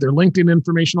 You can get their LinkedIn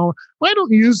information. Well, I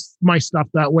don't use my stuff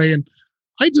that way, and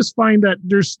I just find that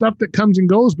there's stuff that comes and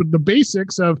goes, but the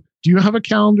basics of, do you have a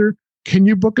calendar? Can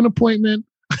you book an appointment?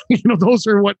 Those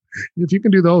are if you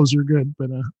can do those, you're good. But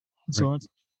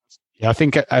I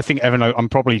think Evernote, I'm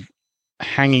probably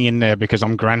hanging in there because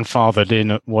I'm grandfathered in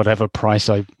at whatever price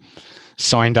I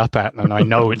signed up at, and I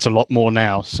know it's a lot more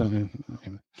now. So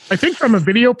I think from a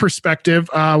video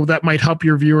perspective, that might help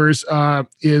your viewers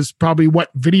is probably what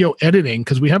video editing,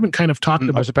 because we haven't kind of talked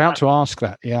about. I was about to ask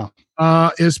that. Yeah.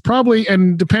 Is probably,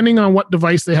 and depending on what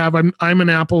device they have, I'm an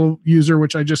Apple user,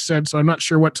 which I just said, so I'm not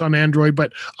sure what's on Android,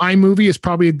 but iMovie is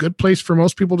probably a good place for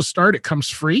most people to start. It comes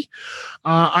free.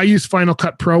 I use Final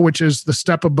Cut Pro, which is the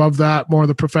step above that, more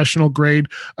the professional grade.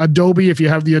 Adobe, if you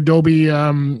have the Adobe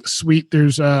suite,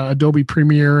 there's Adobe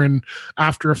Premiere and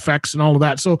After Effects and all of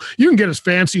that. So you can get as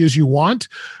fancy as you want.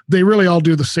 They really all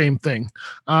do the same thing.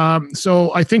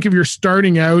 So I think if you're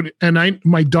starting out, and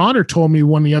my daughter told me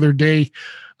one the other day,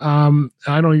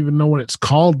 I don't even know what it's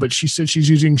called, but she said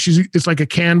it's like a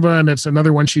Canva, and it's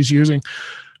another one she's using.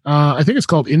 I think it's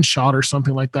called InShot or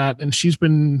something like that. And she's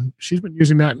been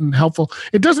using that and helpful.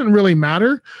 It doesn't really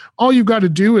matter. All you've got to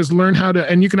do is learn how to,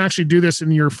 and you can actually do this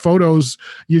in your photos.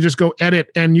 You just go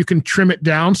edit and you can trim it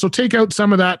down. So take out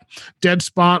some of that dead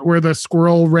spot where the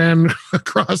squirrel ran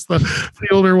across the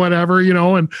field or whatever,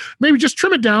 and maybe just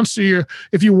trim it down. So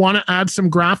if you want to add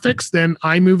some graphics, then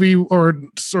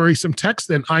some text,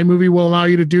 then iMovie will allow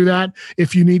you to do that.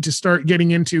 If you need to start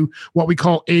getting into what we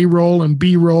call A-roll and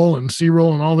B-roll and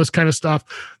C-roll and all this kind of stuff,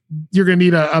 you're going to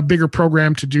need a bigger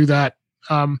program to do that.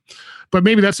 But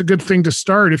maybe that's a good thing to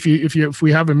start if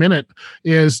we have a minute,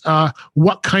 is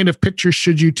what kind of pictures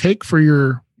should you take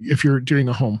if you're doing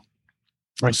a home?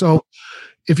 Right. So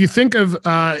if you think of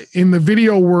in the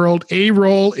video world,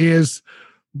 A-roll is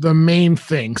the main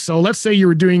thing. So let's say you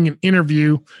were doing an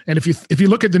interview, and if you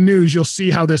look at the news, you'll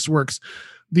see how this works.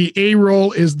 The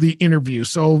A-roll is the interview.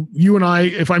 So you and I,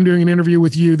 if I'm doing an interview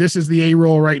with you, this is the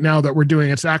A-roll right now that we're doing.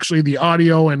 It's actually the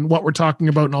audio and what we're talking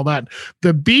about and all that.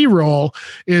 The B-roll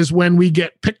is when we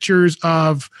get pictures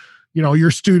of,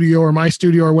 your studio or my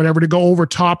studio or whatever to go over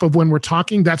top of when we're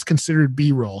talking. That's considered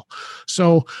B-roll.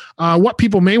 So what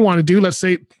people may want to do, let's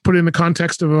say, put it in the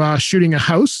context of shooting a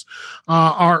house.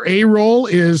 Our A-roll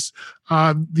is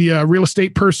the real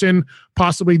estate person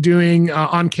possibly doing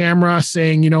on camera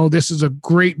saying, this is a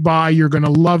great buy. You're going to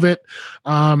love it.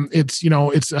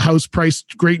 It's a house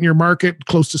priced great in your market,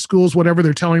 close to schools, whatever.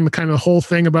 They're telling the kind of the whole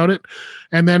thing about it.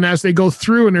 And then as they go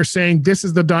through and they're saying, this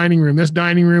is the dining room. This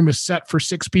dining room is set for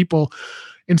 6 people.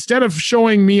 Instead of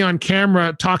showing me on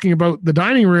camera talking about the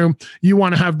dining room, you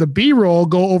want to have the B-roll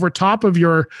go over top of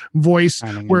your voice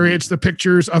where it's the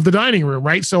pictures of the dining room,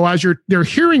 right? So as they're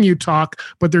hearing you talk,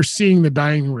 but they're seeing the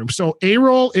dining room. So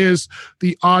A-roll is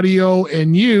the audio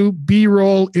and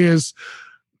B-roll is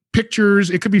pictures.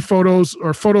 It could be photos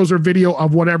or video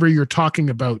of whatever you're talking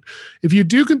about. If you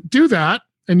do that,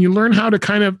 and you learn how to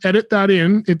kind of edit that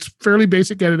in, it's fairly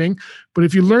basic editing, but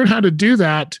if you learn how to do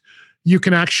that, you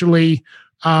can actually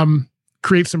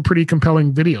create some pretty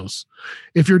compelling videos.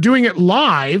 If you're doing it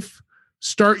live,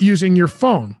 start using your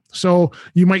phone. So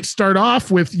you might start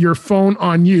off with your phone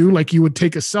on you, like you would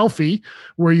take a selfie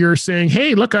where you're saying,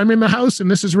 hey, look, I'm in the house and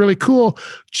this is really cool.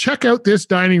 Check out this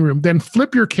dining room. Then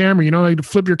flip your camera. Like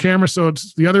flip your camera so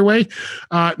it's the other way.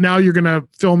 Now you're going to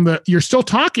film you're still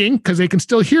talking because they can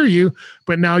still hear you,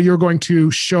 but now you're going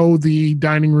to show the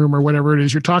dining room or whatever it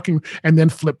is you're talking, and then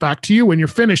flip back to you when you're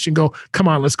finished and go, come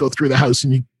on, let's go through the house.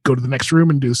 And you go to the next room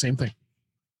and do the same thing.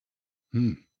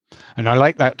 And I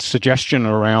like that suggestion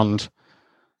around,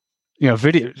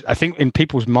 video. I think in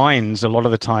people's minds, a lot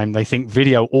of the time, they think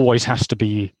video always has to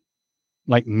be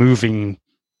like moving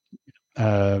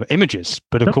images.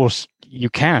 But of course, you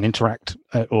can interact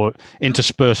or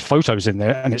intersperse photos in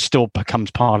there, and it still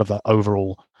becomes part of the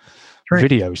overall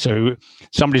video. So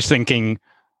somebody's thinking,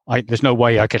 there's no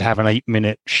way I could have an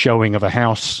 8-minute showing of a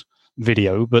house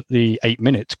video, but the 8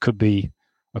 minutes could be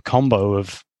a combo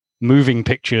of moving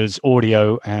pictures,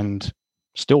 audio, and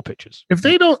still pictures. If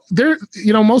they don't,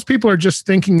 most people are just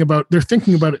thinking about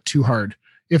it too hard.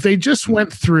 If they just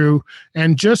went through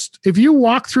and if you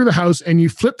walk through the house and you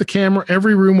flip the camera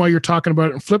every room while you're talking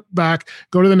about it and flip back,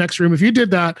 go to the next room. If you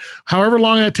did that, however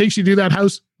long it takes you to do that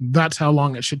house, that's how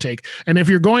long it should take. And if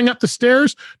you're going up the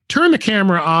stairs, turn the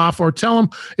camera off or tell them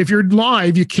if you're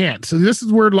live, you can't. So this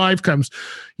is where live comes.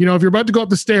 If you're about to go up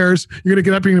the stairs, you're going to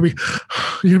get up and you're going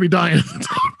to be dying at the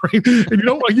top, right?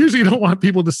 And usually you don't want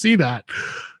people to see that.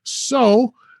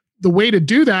 So the way to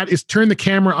do that is turn the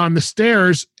camera on the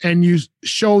stairs and you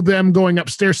show them going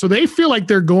upstairs. So they feel like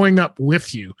they're going up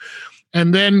with you.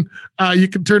 And then you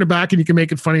can turn it back and you can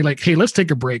make it funny. Like, hey, let's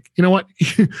take a break. You know what?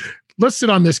 Let's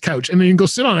sit on this couch, and then you can go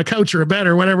sit on a couch or a bed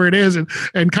or whatever it is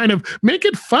and kind of make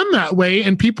it fun that way.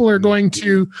 And people are going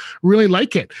to really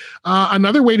like it.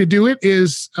 Another way to do it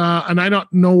is, and I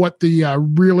don't know what the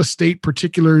real estate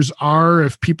particulars are,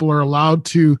 if people are allowed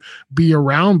to be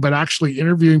around, but actually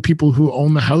interviewing people who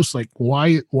own the house, like,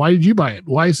 why did you buy it?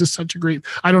 Why is this such a great,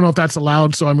 I don't know if that's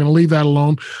allowed. So I'm going to leave that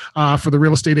alone for the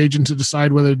real estate agent to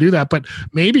decide whether to do that, but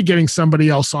maybe getting somebody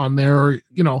else on there,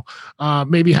 or,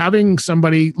 maybe having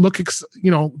somebody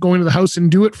going to the house and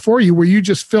do it for you, where you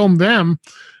just film them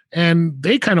and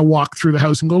they kind of walk through the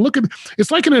house and go, look at,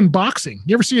 it's like an unboxing.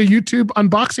 You ever see a YouTube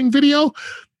unboxing video?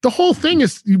 The whole thing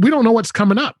is, we don't know what's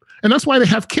coming up. And that's why they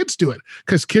have kids do it,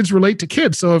 because kids relate to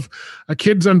kids. So if a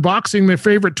kid's unboxing their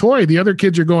favorite toy, the other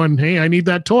kids are going, hey, I need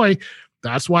that toy.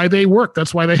 That's why they work.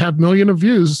 That's why they have millions of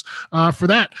views for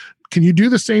that. Can you do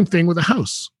the same thing with a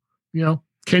house?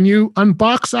 Can you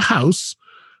unbox a house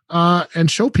and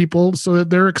show people so that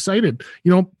they're excited?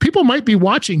 People might be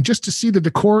watching just to see the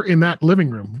decor in that living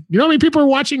room. How many people are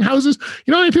watching houses?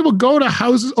 How many people go to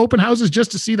houses, open houses,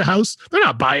 just to see the house? They're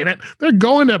not buying it. They're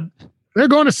going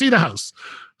to see the house.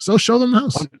 So show them the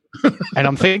house. And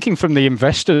I'm thinking from the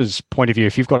investor's point of view,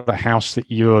 if you've got a house that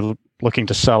you're looking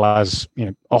to sell as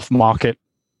off-market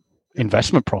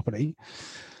investment property,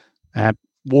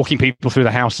 walking people through the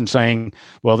house and saying,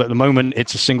 well, at the moment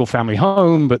it's a single family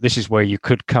home, but this is where you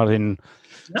could cut in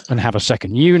and have a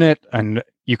second unit. And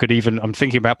you could even, I'm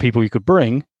thinking about people you could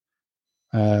bring.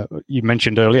 You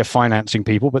mentioned earlier financing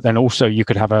people, but then also you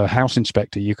could have a house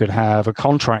inspector. You could have a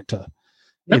contractor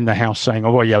in the house saying,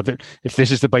 oh, well, yeah, if this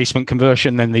is the basement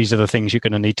conversion, then these are the things you're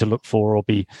going to need to look for or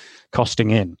be costing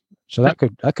in. So that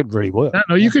could really work.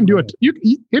 No, you can do it.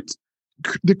 It's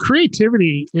the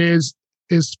creativity is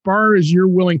as far as you're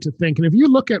willing to think. And if you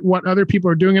look at what other people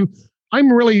are doing, and I'm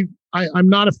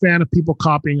not a fan of people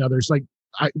copying others. Like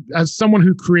as someone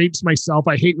who creates myself,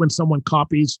 I hate when someone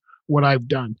copies what I've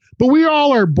done. But we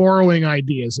all are borrowing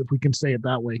ideas, if we can say it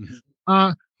that way.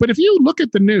 Mm-hmm. But if you look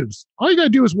at the news, all you got to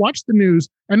do is watch the news,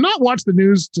 and not watch the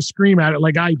news to scream at it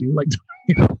like I do. Like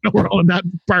we're all in that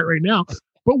part right now.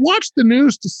 But watch the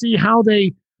news to see how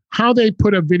they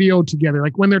put a video together.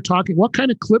 Like when they're talking, what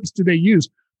kind of clips do they use?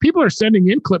 People are sending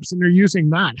in clips and they're using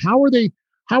that. How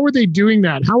how are they doing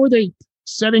that? How are they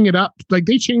setting it up? Like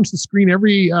they change the screen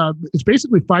every, it's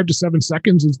basically 5 to 7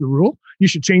 seconds is the rule. You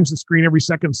should change the screen every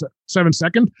 7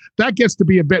 seconds. That gets to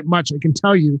be a bit much. I can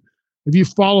tell you, if you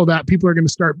follow that, people are going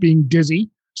to start being dizzy.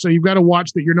 So you've got to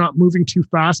watch that you're not moving too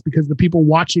fast, because the people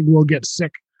watching will get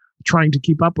sick trying to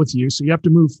keep up with you. So you have to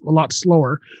move a lot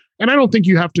slower. And I don't think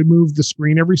you have to move the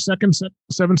screen every 7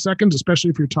 seconds, especially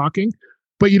if you're talking.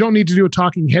 But you don't need to do a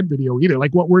talking head video either.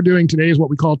 Like what we're doing today is what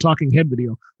we call a talking head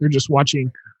video. They're just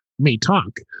watching me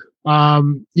talk.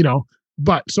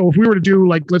 But so if we were to do,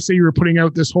 like, let's say you were putting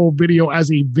out this whole video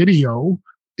as a video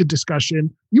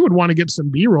discussion, you would want to get some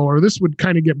B-roll, or this would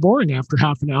kind of get boring after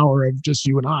half an hour of just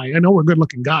you and I know we're good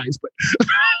looking guys, but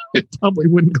it probably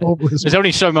wouldn't go over as well. There's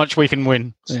only so much we can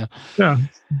win. Yeah. So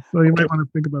you might want to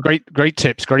think about great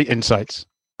tips, great insights.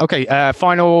 Okay.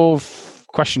 Final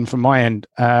question from my end.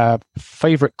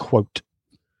 Favorite quote?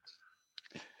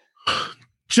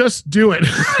 Just do it.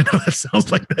 I know that sounds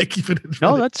like Nike, but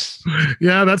no,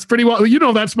 that's pretty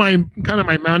well. That's my kind of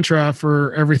my mantra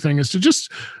for everything, is to just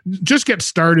get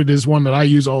started is one that I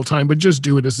use all the time, but just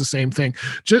do it is the same thing.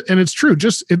 And it's true.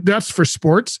 That's for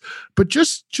sports, but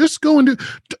just go and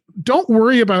don't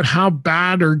worry about how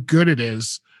bad or good it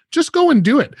is. Just go and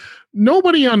do it.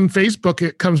 Nobody on Facebook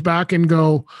it comes back and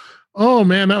go, oh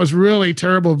man, that was really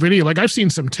terrible video. Like I've seen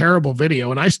some terrible video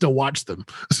and I still watch them.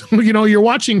 So, you're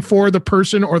watching for the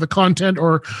person or the content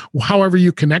or however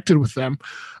you connected with them.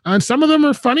 And some of them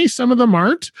are funny. Some of them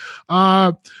aren't.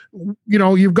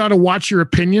 You've got to watch your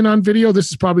opinion on video. This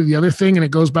is probably the other thing. And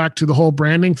it goes back to the whole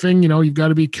branding thing. You've got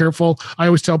to be careful. I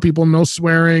always tell people no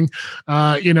swearing.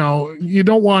 You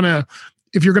don't want to,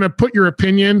 if you're going to put your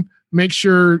opinion, make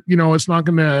sure, it's not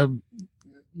going to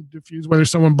diffuse whether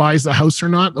someone buys the house or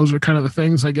not. Those are kind of the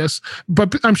things, I guess.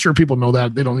 But I'm sure people know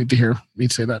that. They don't need to hear me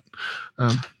say that.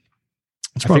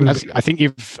 I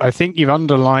think you've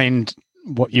underlined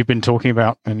what you've been talking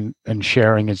about and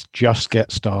sharing is just get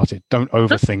started. Don't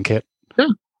overthink it. Yeah.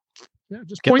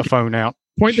 Just get the phone out.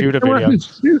 Shoot a video. And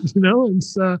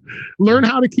learn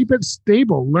how to keep it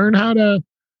stable. Learn how to,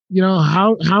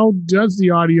 how does the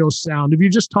audio sound? If you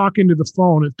just talk into the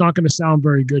phone, it's not going to sound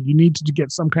very good. You need to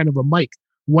get some kind of a mic.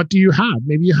 What do you have?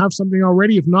 Maybe you have something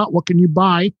already. If not, what can you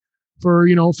buy for,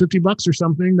 $50 or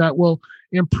something that will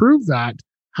improve that?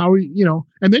 And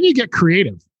then you get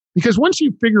creative, because once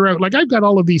you figure out, like I've got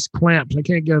all of these clamps, I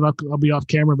can't get it up, I'll be off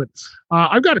camera, but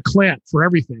I've got a clamp for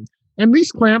everything. And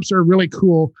these clamps are really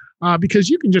cool because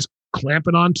you can just clamp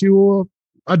it onto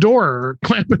a door or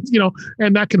clamp it,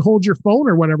 and that can hold your phone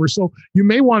or whatever. So you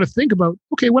may want to think about,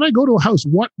 okay, when I go to a house,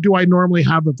 what do I normally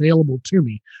have available to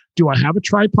me? Do I have a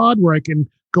tripod where I can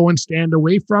go and stand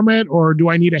away from it? Or do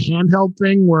I need a handheld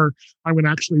thing where I'm going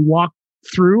to actually walk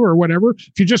through or whatever?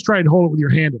 If you just try and hold it with your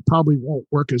hand, it probably won't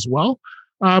work as well.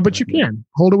 But you can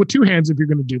hold it with two hands if you're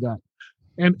going to do that.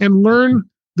 And learn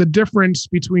the difference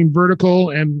between vertical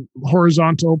and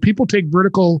horizontal. People take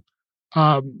vertical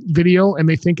video and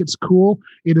they think it's cool.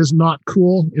 It is not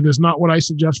cool. It is not what I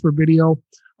suggest for video.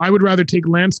 I would rather take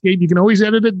landscape. You can always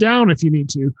edit it down if you need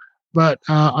to, but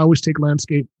I always take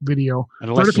landscape video.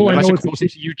 Unless of course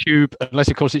it's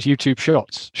YouTube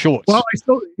shorts. Well,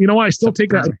 I still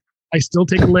take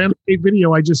a landscape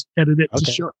video. I just edit it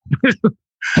to short.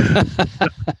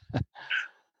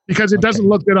 Because it doesn't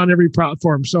look good on every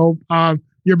platform. So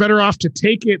you're better off to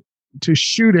take it, to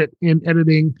shoot it in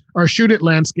editing, or shoot it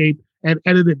landscape and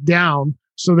edit it down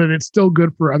so that it's still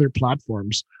good for other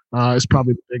platforms. Is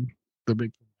probably the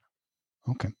big thing.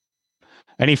 Okay.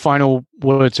 Any final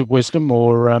words of wisdom,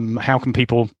 or how can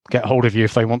people get hold of you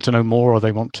if they want to know more, or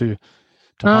they want to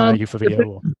hire you for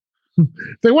video?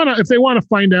 If they want to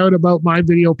find out about my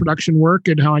video production work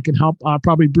and how I can help,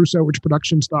 probably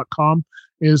bruceoutridgeproductions.com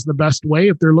is the best way.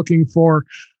 If they're looking for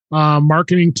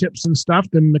marketing tips and stuff,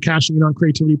 then the Cashing In on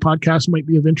Creativity podcast might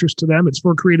be of interest to them. It's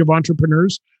for creative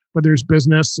entrepreneurs, but there's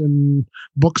business and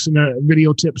books and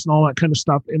video tips and all that kind of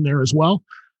stuff in there as well.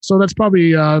 So that's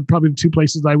probably the two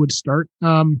places I would start.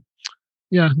 And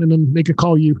then they could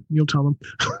call you. You'll tell them,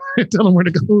 tell them where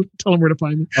to go, tell them where to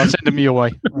find me. I'll send them your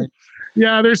way. Right.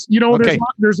 Yeah, there's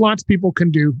lots people can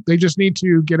do. They just need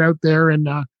to get out there, and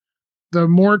the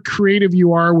more creative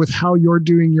you are with how you're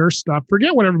doing your stuff,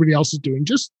 forget what everybody else is doing.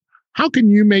 Just how can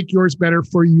you make yours better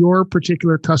for your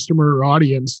particular customer or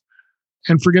audience,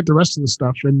 and forget the rest of the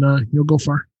stuff, and you'll go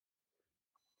far.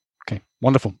 Okay,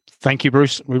 wonderful. Thank you,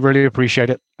 Bruce. We really appreciate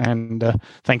it. And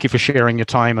thank you for sharing your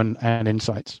time and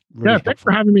insights. Really helpful. Thanks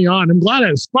for having me on. I'm glad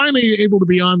I was finally able to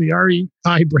be on the REI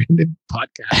branded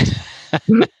podcast.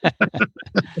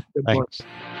 Thanks.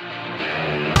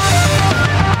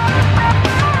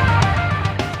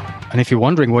 And if you're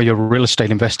wondering where your real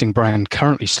estate investing brand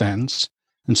currently stands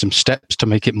and some steps to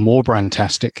make it more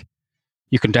brandtastic,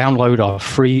 you can download our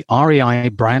free REI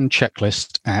brand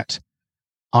checklist at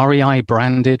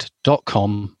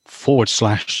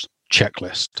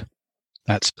reibranded.com/checklist.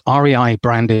 That's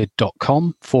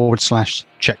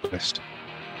reibranded.com/checklist.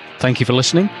 Thank you for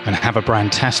listening and have a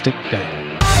brandtastic day.